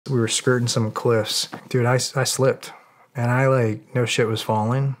we were skirting some cliffs. Dude, I slipped. And I, like, no shit was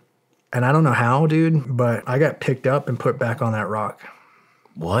falling. And I don't know how, dude, but I got picked up and put back on that rock.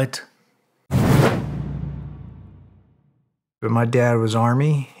 What? But my dad was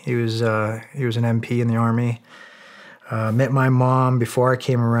Army. He was an MP in the Army. Met my mom before I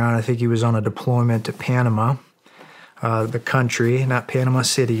came around. I think he was on a deployment to Panama, the country, not Panama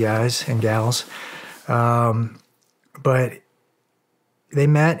City, guys and gals. But they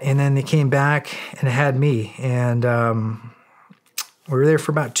met, and then they came back and had me. And we were there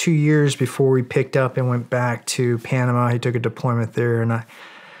for about 2 years before we picked up and went back to Panama. He took a deployment there, and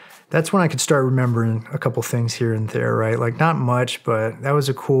that's when I could start remembering a couple things here and there, right? Like, not much, but that was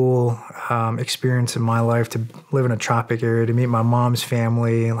a cool experience in my life, to live in a tropic area, to meet my mom's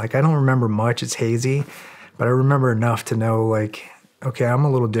family. Like, I don't remember much. It's hazy, but I remember enough to know, like, okay, I'm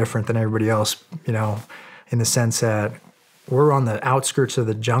a little different than everybody else, you know, in the sense that we're on the outskirts of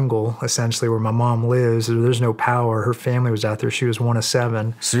the jungle, essentially, where my mom lives. There's no power. Her family was out there. She was one of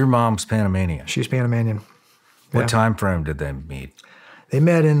 7. So your mom's Panamanian? She's Panamanian. What time frame did they meet? They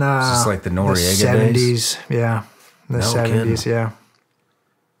met in just like the Noriega the 70s. days? Yeah. In the 70s, kidding. yeah.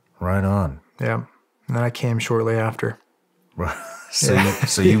 Right on. Yeah. And then I came shortly after. Right.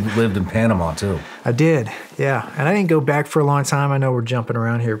 So you lived in Panama too? I did, yeah. And I didn't go back for a long time. I know we're jumping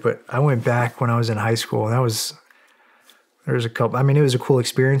around here, but I went back when I was in high school. And there was a couple, I mean, it was a cool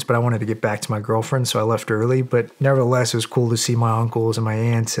experience, but I wanted to get back to my girlfriend, so I left early. But nevertheless, it was cool to see my uncles and my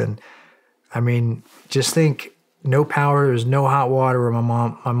aunts. And I mean, just think, no power, there's no hot water where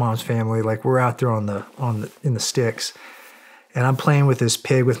my mom's family, like, we're out there in the sticks. And I'm playing with this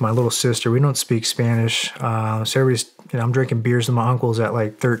pig with my little sister. We don't speak Spanish. So everybody's, you know, I'm drinking beers with my uncles at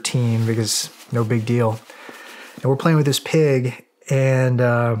like 13 because no big deal. And we're playing with this pig. And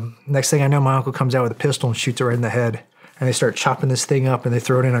next thing I know, my uncle comes out with a pistol and shoots it right in the head. And they start chopping this thing up and they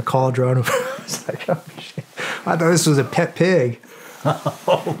throw it in a cauldron. It's like, oh, shit. I thought this was a pet pig.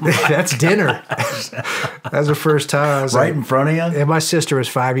 Oh that's dinner. That was the first time. I was right like, in front of you? And my sister was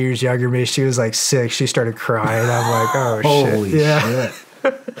 5 years younger than me. She was like 6. She started crying. I'm like, oh, holy shit. Yeah.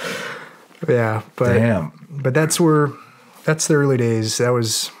 Yeah. But, damn. But that's the early days. That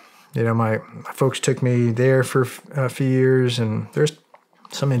was, you know, my folks took me there for a few years, and there's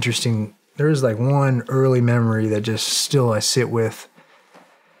some interesting, there was like one early memory that just still I sit with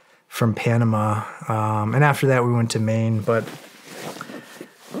from Panama. And after that, we went to Maine, but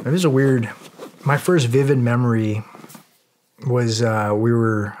it was my first vivid memory was we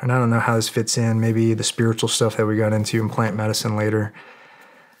were, and I don't know how this fits in, maybe the spiritual stuff that we got into in plant medicine later,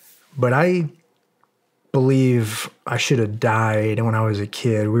 but I believe I should have died when I was a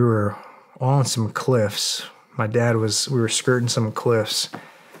kid. We were on some cliffs. We were skirting some cliffs.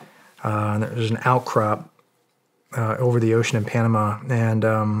 And there's an outcrop over the ocean in Panama, and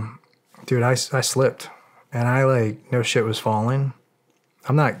dude, I slipped, and I, like, no shit was falling.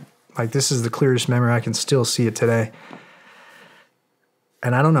 I'm not, like, this is the clearest memory. I can still see it today.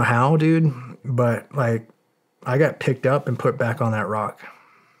 And I don't know how, dude, but, like, I got picked up and put back on that rock.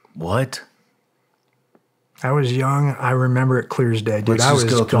 What? I was young. I remember it clear as day, dude. Let's just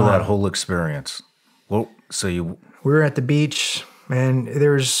go through that whole experience. Well, we were at the beach, and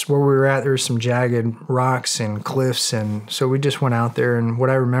where we were at, there was some jagged rocks and cliffs, and so we just went out there. And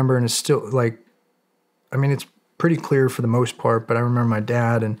what I remember, and it's still, like, I mean, it's pretty clear for the most part, but I remember my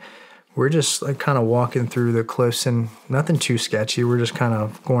dad, and we're just, like, kind of walking through the cliffs, and nothing too sketchy. We're just kind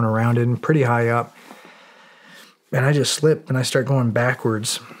of going around it and pretty high up. And I just slipped, and I start going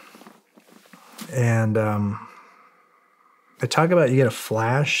backwards. And they talk about you get a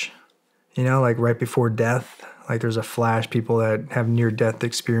flash, you know, like right before death. Like, there's a flash. People that have near-death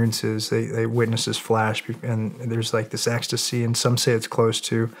experiences, they witness this flash, and there's, like, this ecstasy, and some say it's close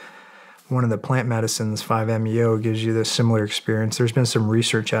to one of the plant medicines, 5-MeO, gives you this similar experience. There's been some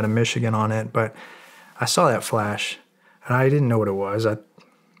research out of Michigan on it, but I saw that flash, and I didn't know what it was.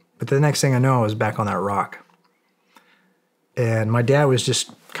 But the next thing I know, I was back on that rock. And my dad was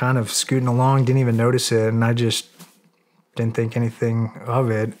just kind of scooting along, didn't even notice it, and I just didn't think anything of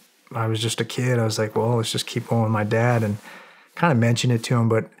it. I was just a kid. I was like, well, let's just keep going with my dad, and kind of mentioned it to him.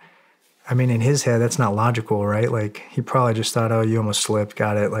 But, I mean, in his head, that's not logical, right? Like, he probably just thought, oh, you almost slipped,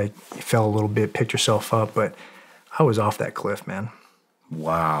 got it. Like, you fell a little bit, picked yourself up. But I was off that cliff, man.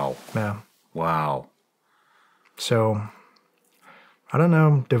 Wow. Yeah. Wow. So, I don't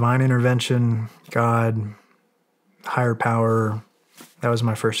know, divine intervention, God, higher power. That was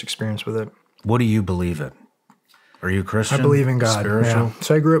my first experience with it. What do you believe in? Are you Christian? I believe in God. Spiritual? Yeah.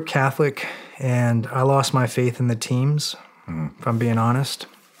 So I grew up Catholic, and I lost my faith in the teams, if I'm being honest.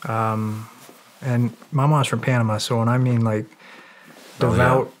 And my mom's from Panama, so when I mean, like,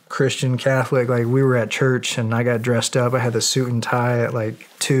 devout Christian, Catholic. Like, we were at church and I got dressed up. I had the suit and tie at like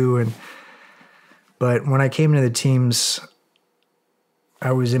 2. But when I came into the teams,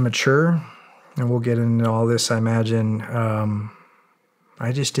 I was immature, and we'll get into all this, I imagine.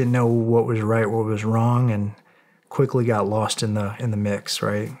 I just didn't know what was right, what was wrong, and quickly got lost in the mix,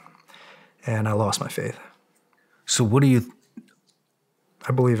 right? And I lost my faith. So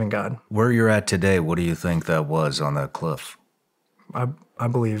I believe in God. where you're at today, what do you think that was on that cliff? I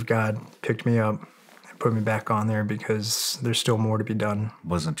believe God picked me up and put me back on there because there's still more to be done.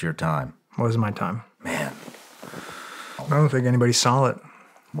 Wasn't your time. It wasn't my time. Man. I don't think anybody saw it.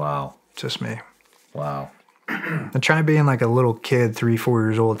 Wow. Just me. Wow. And try being like a little kid, 3, 4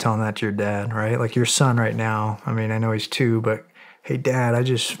 years old, telling that to your dad, right? Like your son right now. I mean, I know he's 2, but hey, Dad, I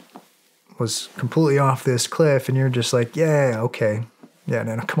just was completely off this cliff, and you're just like, yeah, okay. Yeah,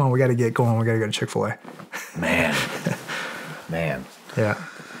 no, come on, we got to get going. We got to go to Chick-fil-A. Man. Man. Yeah.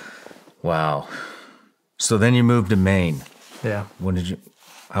 Wow. So then you moved to Maine. Yeah.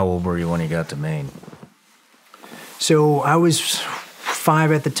 How old were you when you got to Maine? So I was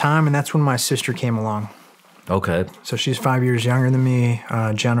 5 at the time, and that's when my sister came along. Okay. So she's 5 years younger than me,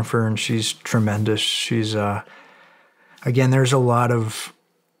 Jennifer, and she's tremendous. She's, again, there's a lot of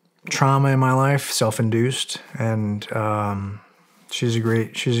trauma in my life, self-induced, and she's a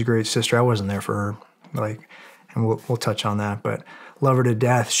great sister. I wasn't there for her, and we'll touch on that, but love her to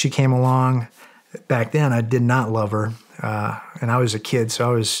death. She came along. Back then, I did not love her, and I was a kid,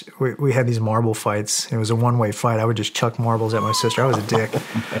 so we had these marble fights. It was a one-way fight. I would just chuck marbles at my sister. I was a dick.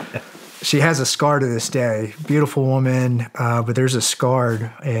 She has a scar to this day. Beautiful woman, but there's a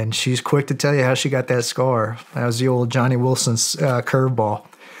scar, and she's quick to tell you how she got that scar. That was the old Johnny Wilson's curveball.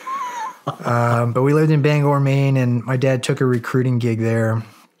 But we lived in Bangor, Maine, and my dad took a recruiting gig there.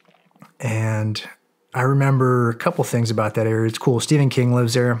 And I remember a couple things about that area. It's cool. Stephen King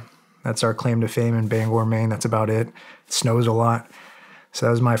lives there. That's our claim to fame in Bangor, Maine. That's about it. It snows a lot. So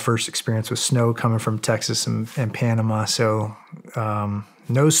that was my first experience with snow coming from Texas and Panama. So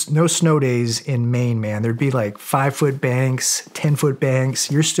no snow days in Maine, man. There'd be like 5-foot banks, 10-foot banks.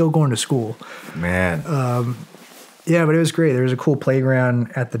 You're still going to school. Man. Yeah, but it was great. There was a cool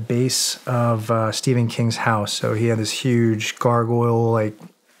playground at the base of Stephen King's house. So he had this huge gargoyle, like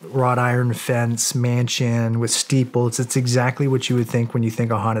wrought iron fence mansion with steeples. It's exactly what you would think when you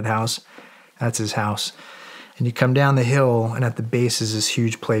think a haunted house. That's his house. And you come down the hill, and at the base is this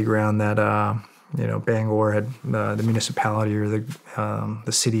huge playground that Bangor had, the municipality or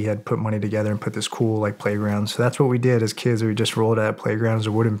the city had put money together and put this cool like playground. So that's what we did as kids. We just rolled at that playground. It was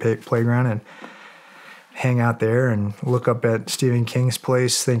a wooden playground, and hang out there and look up at Stephen King's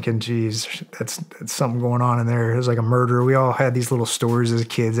place thinking, geez, that's something going on in there. It was like a murder. We all had these little stories as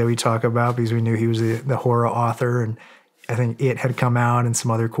kids that we talk about because we knew he was the horror author, and I think It had come out and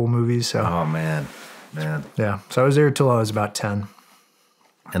some other cool movies. So, Oh, man. Yeah. So I was there until I was about 10.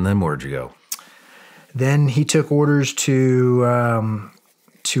 And then where'd you go? Then he took orders to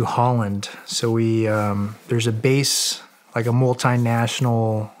Holland. So there's a base, like a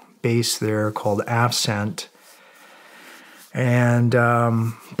multinational base there called Afcent, and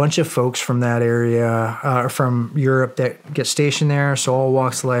a bunch of folks from that area, from Europe, that get stationed there. So all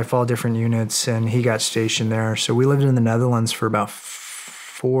walks of life, all different units, and he got stationed there. So we lived in the Netherlands for about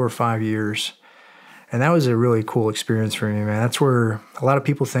 4 or 5 years, and that was a really cool experience for me, man. That's where a lot of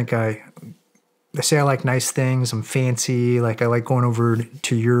people think they say I like nice things, I'm fancy, like I like going over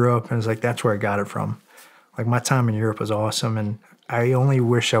to Europe, and it's like that's where I got it from. Like my time in Europe was awesome, and I only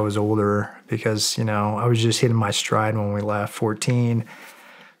wish I was older because, I was just hitting my stride when we left, 14.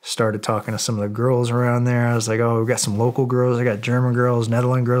 Started talking to some of the girls around there. I was like, oh, we got some local girls. I got German girls,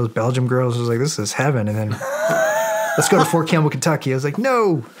 Netherlands girls, Belgium girls. I was like, this is heaven. And then let's go to Fort Campbell, Kentucky. I was like,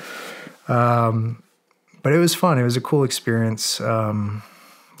 no. But it was fun. It was a cool experience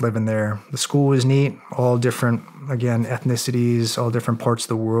living there. The school was neat, all different, again, ethnicities, all different parts of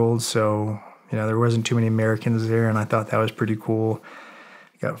the world. So there wasn't too many Americans there, and I thought that was pretty cool.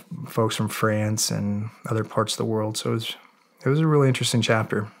 You got folks from France and other parts of the world, so it was a really interesting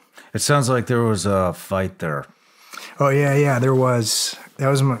chapter. It sounds like there was a fight there. Oh, yeah, there was. That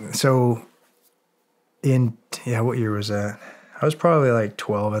was what year was that? I was probably like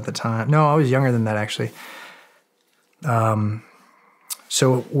 12 at the time. No, I was younger than that, actually.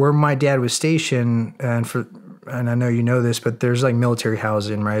 So where my dad was stationed, and I know you know this, but there's like military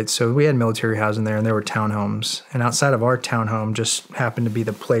housing, right? So we had military housing there, and there were townhomes. And outside of our townhome just happened to be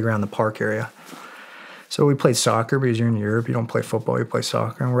the playground, the park area. So we played soccer because you're in Europe. You don't play football, you play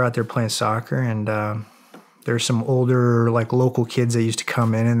soccer. And we're out there playing soccer, and there's some older, like local kids that used to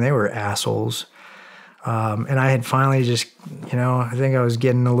come in, and they were assholes. And I had finally just, I think I was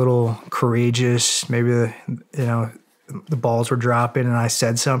getting a little courageous. Maybe the balls were dropping and I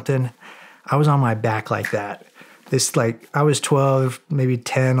said something. I was on my back like that. I was 12, maybe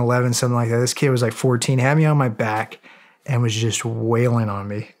 10, 11, something like that. This kid was like 14, had me on my back and was just wailing on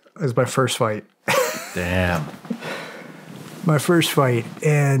me. It was my first fight. Damn. My first fight.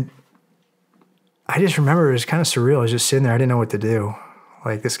 And I just remember it was kind of surreal. I was just sitting there. I didn't know what to do.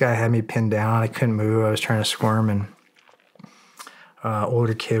 Like, this guy had me pinned down. I couldn't move. I was trying to squirm, and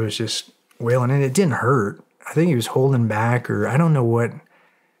older kid was just wailing. And it didn't hurt. I think he was holding back, or I don't know what.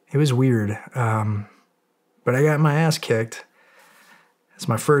 It was weird. But I got my ass kicked. It's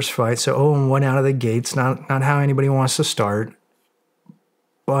my first fight. So 0-1 out of the gates. Not how anybody wants to start.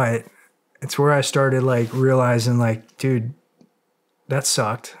 But it's where I started, like, realizing, like, dude, that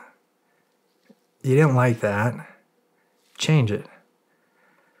sucked. You didn't like that. Change it.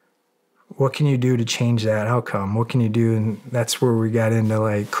 What can you do to change that outcome? What can you do? And that's where we got into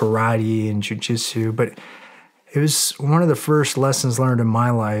like karate and jiu-jitsu. But it was one of the first lessons learned in my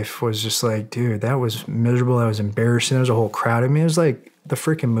life was just like, dude, that was miserable. That was embarrassing. There was a whole crowd. I mean, it was like the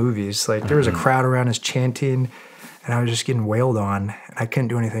freaking movies. Like there was a crowd around us chanting and I was just getting wailed on. I couldn't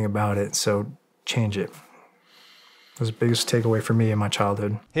do anything about it. So change it. That was the biggest takeaway for me in my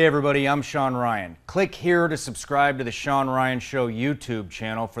childhood. Hey everybody, I'm Shawn Ryan. Click here to subscribe to the Shawn Ryan Show YouTube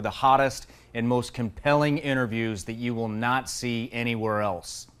channel for the hottest and most compelling interviews that you will not see anywhere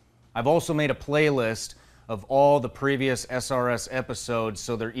else. I've also made a playlist of all the previous SRS episodes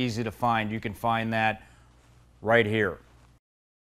so they're easy to find. You can find that right here.